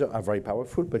supervisors are very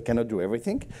powerful but cannot do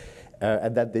everything,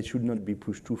 and that they should not be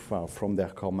pushed too far from their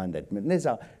core mandate. But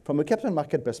Nezha, from a capital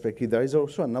market perspective, there is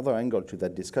also another angle to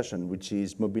that discussion, which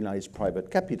is mobilize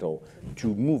private capital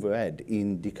to move ahead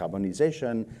in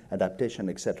decarbonization, adaptation,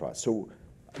 etc. So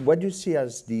what do you see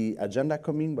as the agenda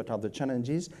coming? What are the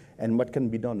challenges? And what can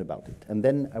be done about it? And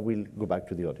then I will go back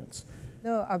to the audience.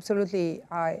 No, absolutely.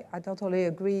 I totally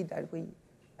agree that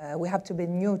we have to be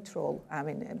neutral. I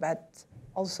mean, but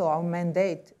also our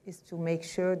mandate is to make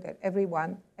sure that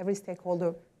everyone, every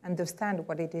stakeholder, understand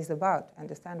what it is about,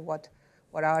 understand what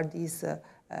are these,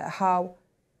 how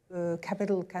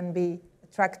capital can be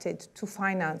attracted to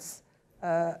finance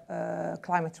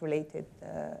climate-related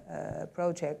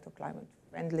project or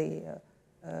climate-friendly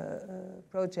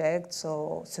projects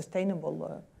or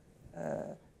sustainable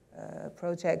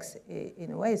projects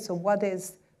in a way. So what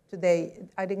is today,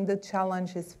 I think the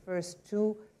challenge is first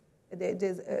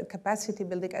there's capacity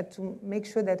building and to make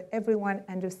sure that everyone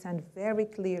understands very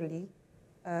clearly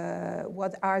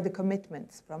what are the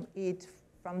commitments from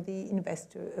the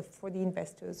investor, for the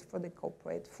investors, for the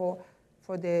corporate, for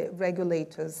the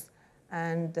regulators.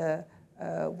 And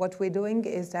what we're doing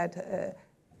is that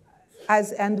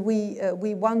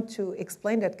we want to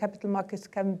explain that capital markets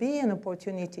can be an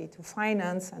opportunity to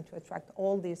finance and to attract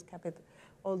all this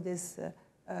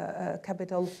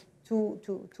capital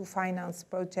to finance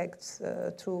projects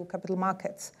through capital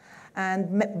markets.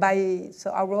 And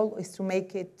so our role is to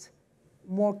make it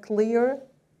more clear,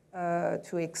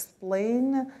 to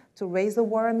explain, to raise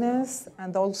awareness,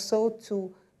 and also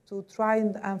to try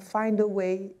and find a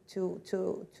way to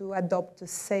adopt the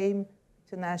same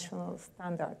international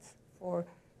standards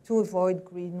to avoid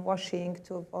greenwashing,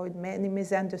 to avoid many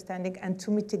misunderstandings, and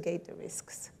to mitigate the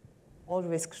risks. All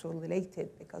risks related,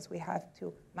 because we have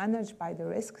to manage by the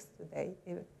risks today,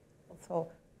 also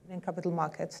in capital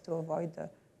markets, to avoid the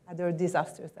other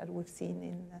disasters that we've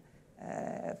seen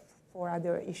for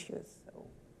other issues. So.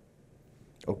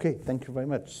 Okay, thank you very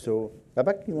much. So,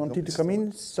 Babak, you wanted to come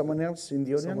in? Someone else in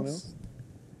the audience? Someone else?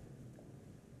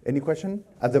 Any question?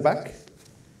 At the back?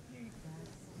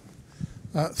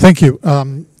 Thank you.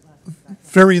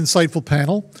 Very insightful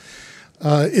panel.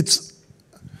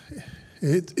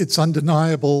 It's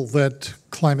undeniable that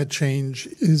climate change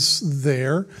is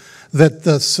there, that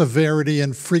the severity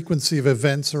and frequency of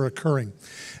events are occurring.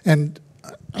 And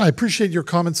I appreciate your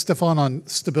comments, Stefan, on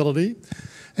stability.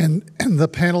 And the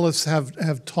panelists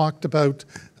have talked about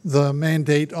the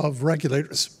mandate of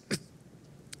regulators.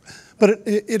 But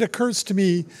it occurs to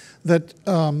me that,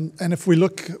 and if we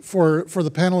look for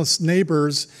the panelists'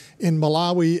 neighbors in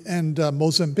Malawi and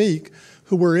Mozambique,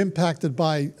 who were impacted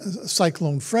by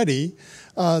Cyclone Freddy,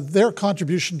 their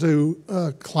contribution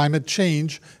to climate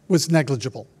change was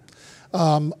negligible.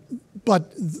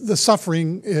 But the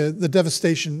suffering, the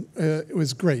devastation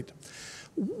was great.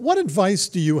 What advice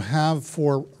do you have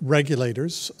for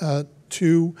regulators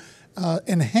to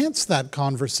enhance that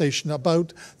conversation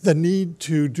about the need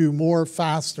to do more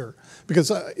faster?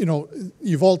 Because,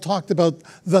 you've all talked about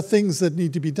the things that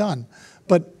need to be done.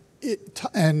 But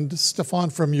and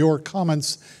Stefan, from your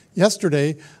comments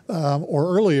yesterday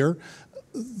or earlier,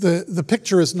 the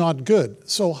picture is not good.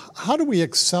 So how do we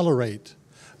accelerate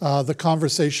the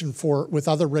conversation with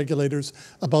other regulators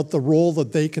about the role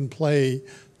that they can play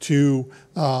to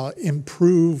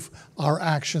improve our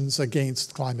actions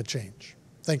against climate change?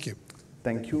 Thank you.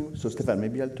 Thank you. So Stefan,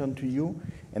 maybe I'll turn to you.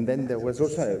 And then there was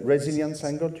also a resilience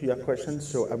angle to your question.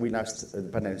 So I will ask the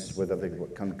panelists whether they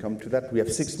can come to that. We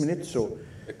have 6 minutes, so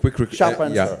a quick sharp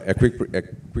answer. Yeah, a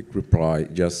quick reply.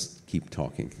 Just keep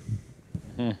talking.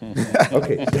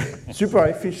 Okay, super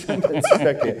efficient and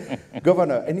super clear.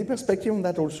 Governor, any perspective on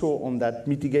that also, on that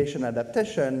mitigation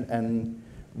adaptation and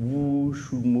who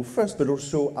should move first, but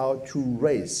also how to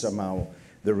raise somehow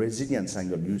the resilience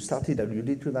angle? You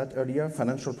alluded to that earlier,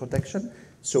 financial protection.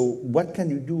 So what can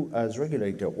you do as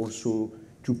regulator also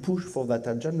to push for that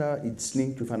agenda? It's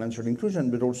linked to financial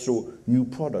inclusion, but also new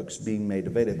products being made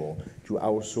available to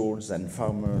households and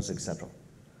farmers, etc.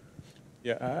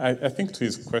 Yeah, I think to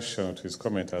his question, to his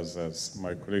comment, as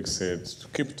my colleague said, to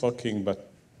keep talking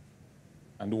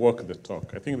and walk the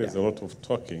talk. I think there's a lot of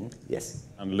talking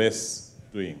and less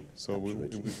doing. So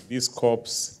with these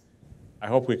COPs, I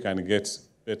hope we can get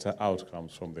better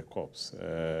outcomes from the COPs.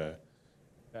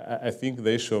 I think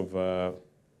the issue of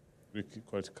we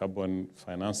call it carbon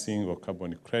financing or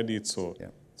carbon credits. So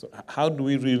how do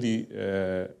we really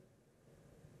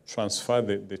transfer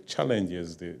the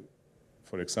challenges,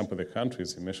 for example, the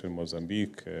countries you mentioned,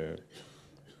 Mozambique,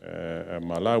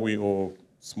 Malawi, or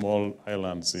small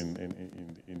islands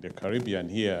in the Caribbean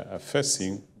here are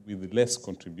facing with less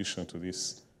contribution to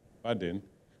this burden?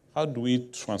 How do we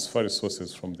transfer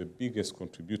resources from the biggest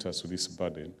contributors to this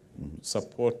burden,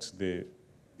 support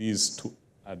these to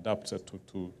adapt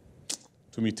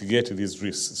to mitigate these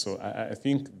risks? So I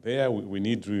think there we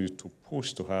need really to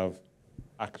push to have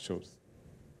actual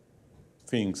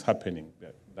things happening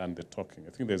than the talking. I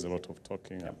think there's a lot of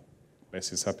talking and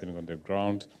less is happening on the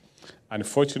ground.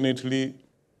 Unfortunately,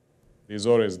 there's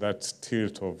always that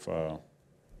tilt of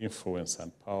influence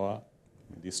and power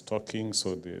in this talking.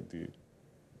 So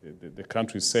the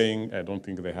country is saying, I don't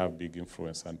think they have big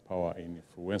influence and power in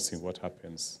influencing what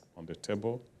happens on the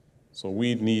table. So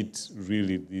we need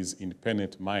really these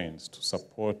independent minds to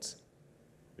support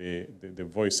the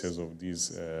voices of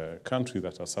these countries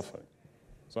that are suffering.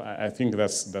 So I think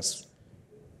that's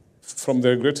from the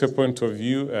regulator point of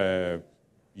view,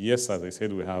 yes, as I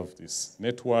said, we have this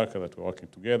network that we're working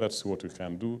together to see what we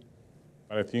can do.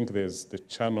 But I think there's the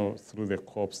channel through the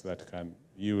corps that can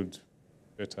yield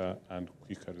better and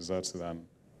quicker results than,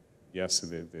 yes,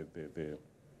 the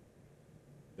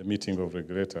meeting of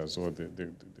regulators or the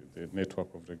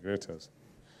network of regulators.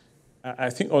 I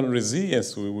think on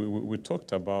resilience, we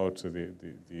talked about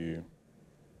the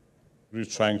really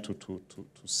trying to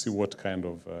see what kind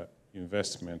of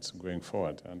investments going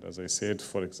forward. And as I said,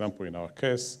 for example, in our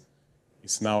case,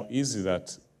 it's now easy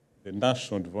that the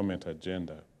national development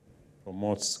agenda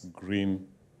promotes a green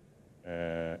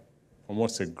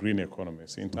economy.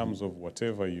 So in terms of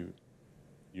whatever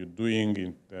you're doing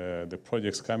in the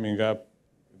projects coming up,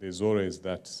 there's always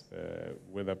that,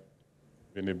 whether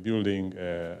in a building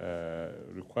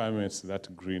requirements,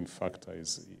 that green factor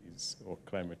is or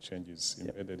climate change is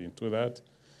embedded into that.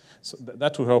 So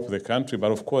that will help the country.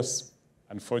 But of course,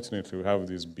 unfortunately, we have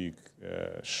these big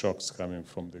shocks coming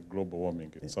from the global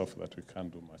warming itself that we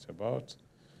can't do much about.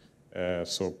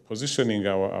 So positioning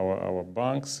our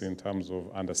banks in terms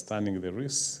of understanding the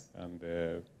risks and,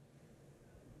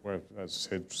 well, as I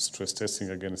said, stress testing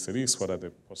against the risks, what are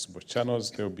the possible channels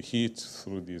they will be hit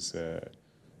through these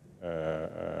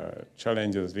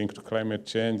challenges linked to climate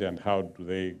change, and how do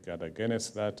they guard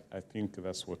against that? I think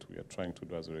that's what we are trying to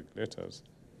do as regulators.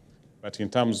 But in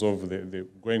terms of the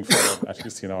going forward, at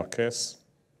least in our case,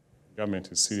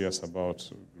 government is serious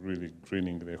about really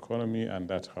greening the economy, and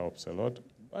that helps a lot.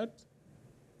 But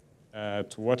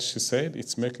to what she said,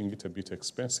 it's making it a bit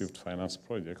expensive to finance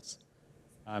projects.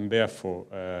 And therefore,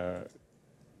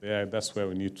 that's where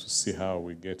we need to see how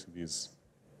we get these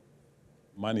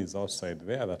monies outside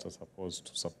there that are supposed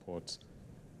to support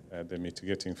the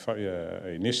mitigating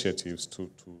initiatives to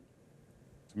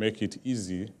make it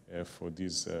easy for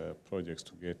these projects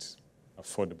to get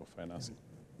affordable financing.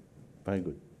 Very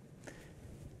good.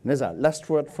 Nezha, last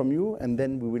word from you, and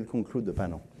then we will conclude the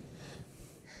panel.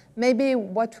 Maybe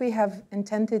what we have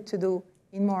intended to do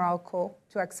in Morocco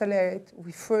to accelerate,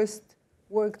 we first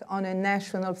worked on a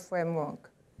national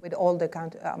framework with all the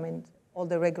all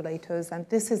the regulators, and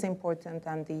this is important,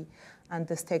 and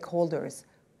the stakeholders.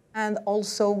 And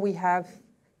also we've had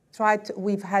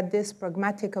this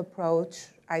pragmatic approach.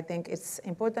 I think it's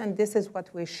important. This is what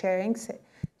we're sharing to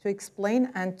explain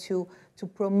and to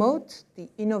promote the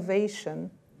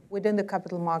innovation within the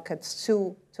capital markets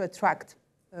to attract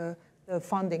the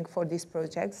funding for these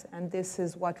projects. And this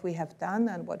is what we have done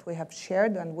and what we have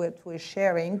shared and what we're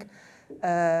sharing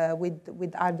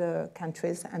with other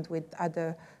countries and with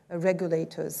other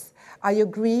regulators. I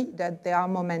agree that there are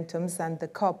momentums, and the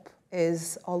COP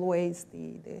is always,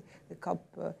 the COP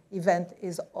event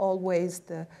is always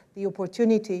the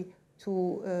opportunity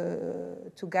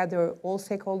to gather all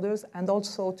stakeholders and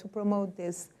also to promote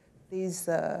these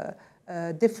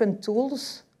different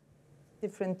tools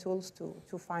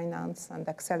to finance and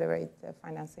accelerate the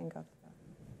financing of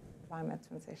climate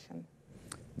transition.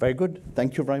 Very good.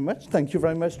 Thank you very much. Thank you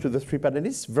very much to the three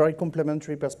panelists. Very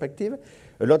complementary perspective.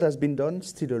 A lot has been done,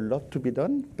 still a lot to be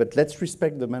done, but let's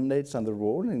respect the mandates and the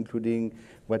role, including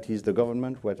what is the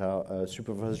government, what are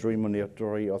supervisory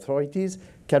monetary authorities.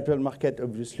 Capital market,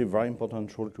 obviously, very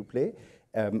important role to play.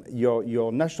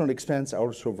 Your national experience are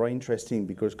also very interesting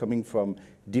because coming from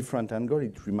different angles,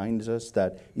 it reminds us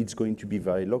that it's going to be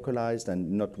very localized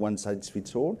and not one size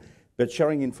fits all, but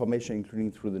sharing information,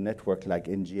 including through the network like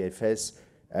NGFS,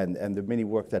 and the many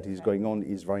work that is going on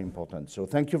is very important. So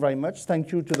thank you very much.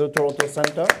 Thank you to the Toronto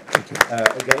Centre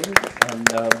again.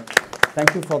 And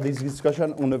Thank you for this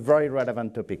discussion on a very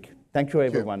relevant topic. Thank you,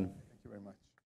 everyone.